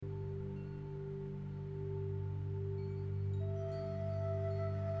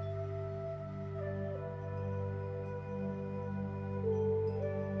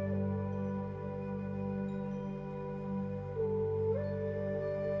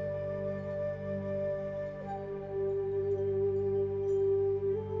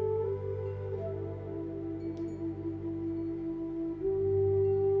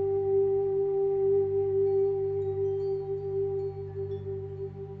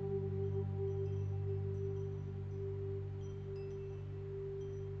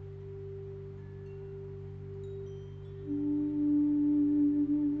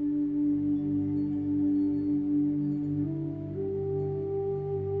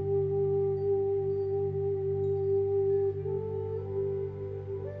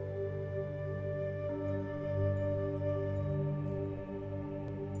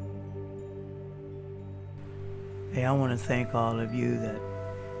Hey, I want to thank all of you that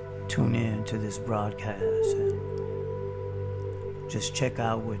tune in to this broadcast and just check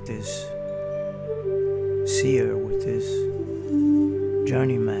out with this seer, with this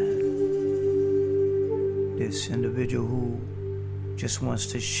journeyman, this individual who just wants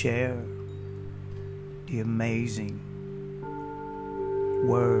to share the amazing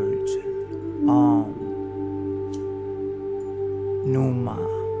words, Numa,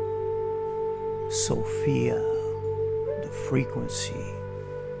 Sophia, the frequency,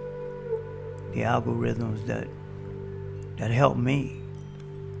 the algorithms that help me.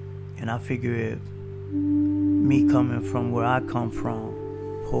 And I figure if me coming from where I come from,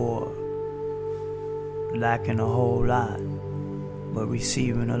 poor, lacking a whole lot, but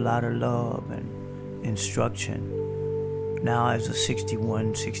receiving a lot of love and instruction, now as a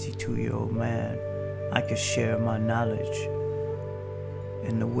 61, 62-year-old man, I can share my knowledge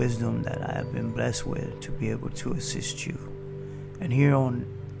and the wisdom that I have been blessed with to be able to assist you. And here on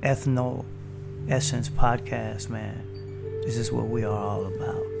Ethno Essence Podcast, man, this is what we are all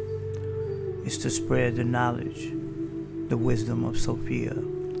about. It's to spread the knowledge, the wisdom of Sophia,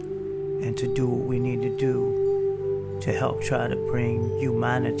 and to do what we need to do to help try to bring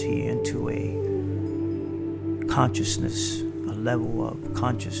humanity into a consciousness, a level of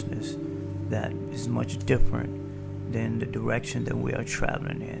consciousness that is much different than the direction that we are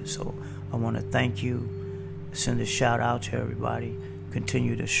traveling in. So I want to thank you, send a shout out to everybody,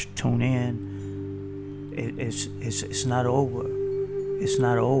 continue to tune in. It's not over. It's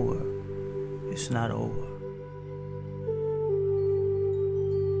not over. It's not over.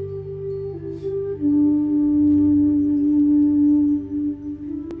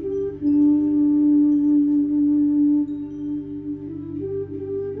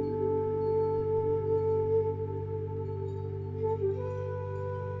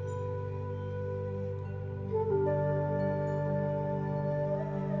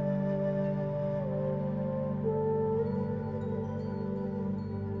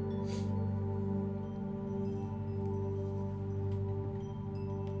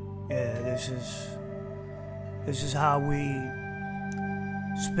 Yeah, this is how we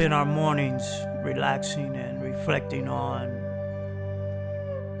spend our mornings, relaxing and reflecting on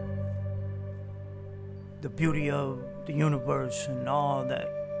the beauty of the universe and all that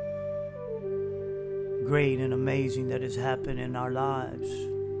great and amazing that has happened in our lives.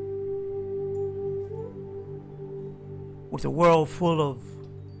 With a world full of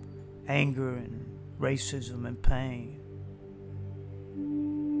anger and racism and pain,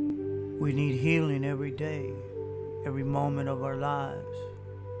 we need healing every day, every moment of our lives.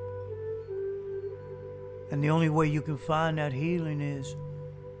 And the only way you can find that healing is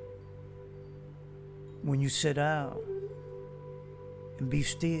when you sit down and be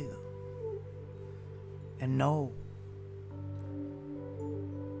still and know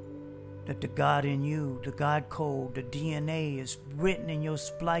that the God in you, the God code, the DNA is written in your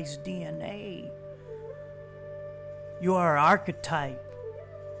spliced DNA. You are an archetype.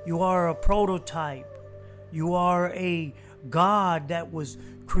 You are a prototype. You are a God that was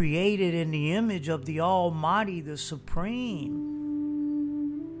created in the image of the Almighty, the Supreme.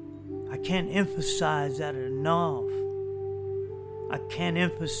 I can't emphasize that enough. I can't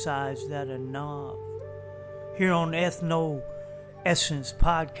emphasize that enough. Here on Ethno Essence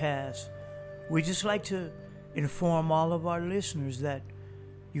Podcast, we just like to inform all of our listeners that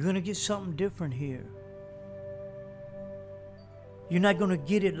you're going to get something different here. You're not going to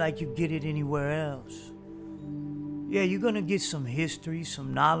get it like you get it anywhere else. Yeah, you're going to get some history,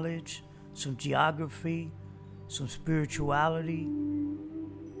 some knowledge, some geography, some spirituality,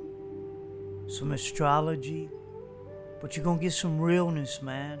 some astrology. But you're going to get some realness,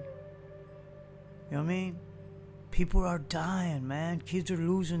 man. You know what I mean? People are dying, man. Kids are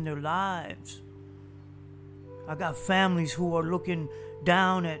losing their lives. I got families who are looking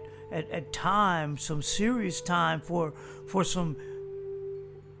down at time, some serious time for some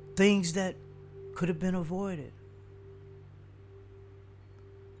things that could have been avoided.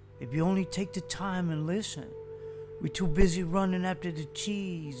 If you only take the time and listen. We're too busy running after the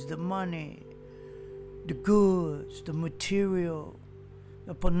cheese, the money, the goods, the material,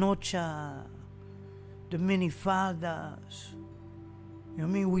 the panocha, the minifaldas. You know what I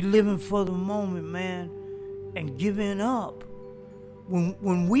mean? We living for the moment, man, and giving up.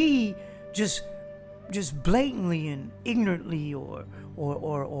 When we just blatantly and ignorantly or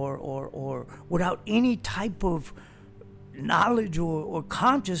without any type of knowledge or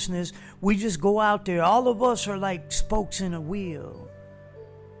consciousness, we just go out there. All of us are like spokes in a wheel,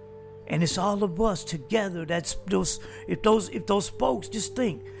 and it's all of us together. That's those. If those spokes, just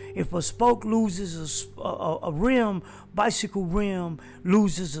think, If a spoke loses a rim, bicycle rim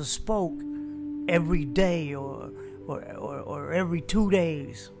loses a spoke every day or every 2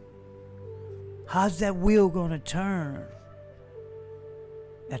 days, how's that wheel gonna turn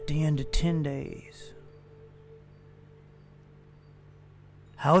at the end of 10 days?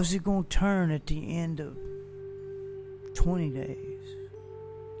 How is it gonna turn at the end of 20 days,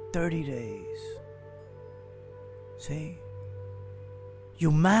 30 days? See?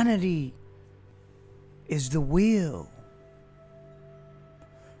 Humanity is the wheel.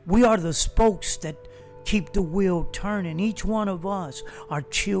 We are the spokes that keep the wheel turning. Each one of us, our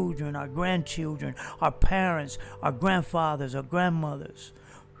children, our grandchildren, our parents, our grandfathers, our grandmothers.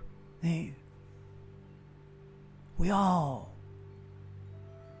 Hey, we all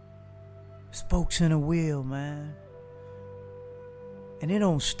spokes in a wheel, man. And it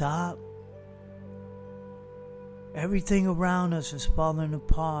don't stop. Everything around us is falling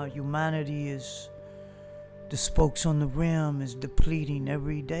apart. Humanity is, the spokes on the rim is depleting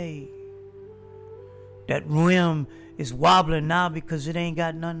every day. That rim is wobbling now because it ain't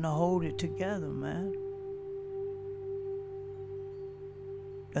got nothing to hold it together, man.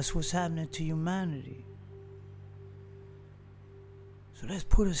 That's what's happening to humanity. So let's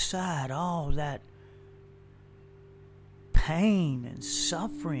put aside all that pain and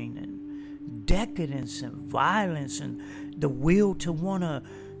suffering and decadence and violence and the will to want to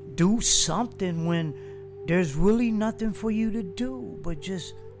do something when there's really nothing for you to do but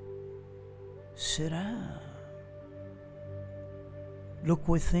just sit down. Look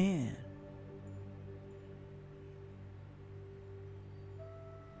within.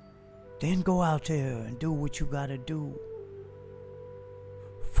 Then go out there and do what you gotta do.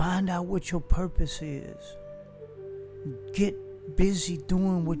 Find out what your purpose is. Get busy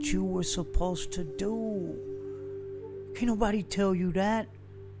doing what you were supposed to do. Can't nobody tell you that.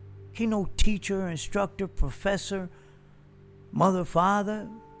 Can't no teacher, instructor, professor, mother, father,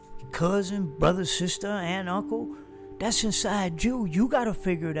 cousin, brother, sister, aunt, uncle. That's inside you. You got to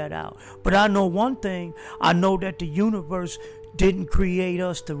figure that out. But I know one thing. I know that the universe didn't create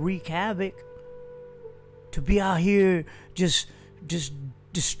us to wreak havoc, to be out here just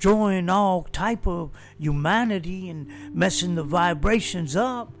destroying all type of humanity and messing the vibrations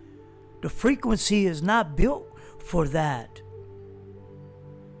up. The frequency is not built for that.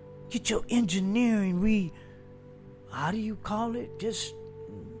 Get your engineering how do you call it? Just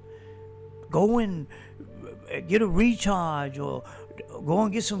go and get a recharge, or go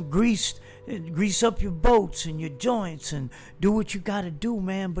and get some grease up your bolts and your joints and do what you gotta do,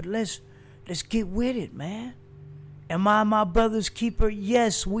 man. But let's get with it, man. Am I my brother's keeper?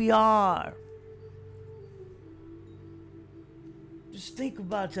 Yes, we are. Just think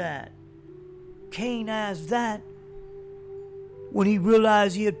about that. Cain asked that when he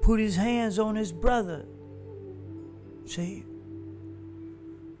realized he had put his hands on his brother. See?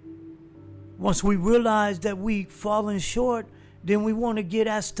 Once we realize that we've fallen short, then we want to get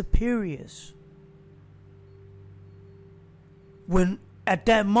asterious. When at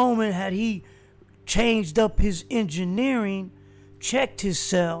that moment, had he changed up his engineering, checked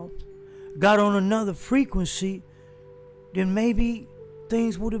himself, got on another frequency, then maybe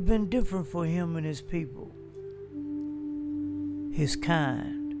things would have been different for him and his people, his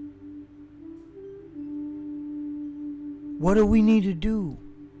kind. What do we need to do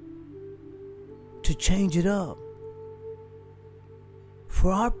to change it up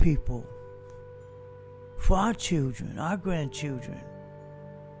for our people, for our children, our grandchildren,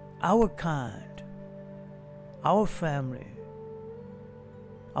 our kind, our family,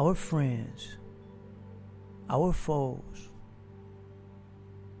 our friends, our foes?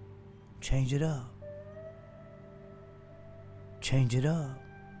 Change it up. Change it up.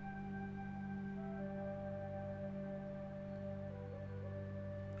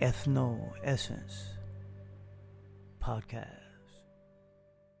 Ethno Essence Podcast.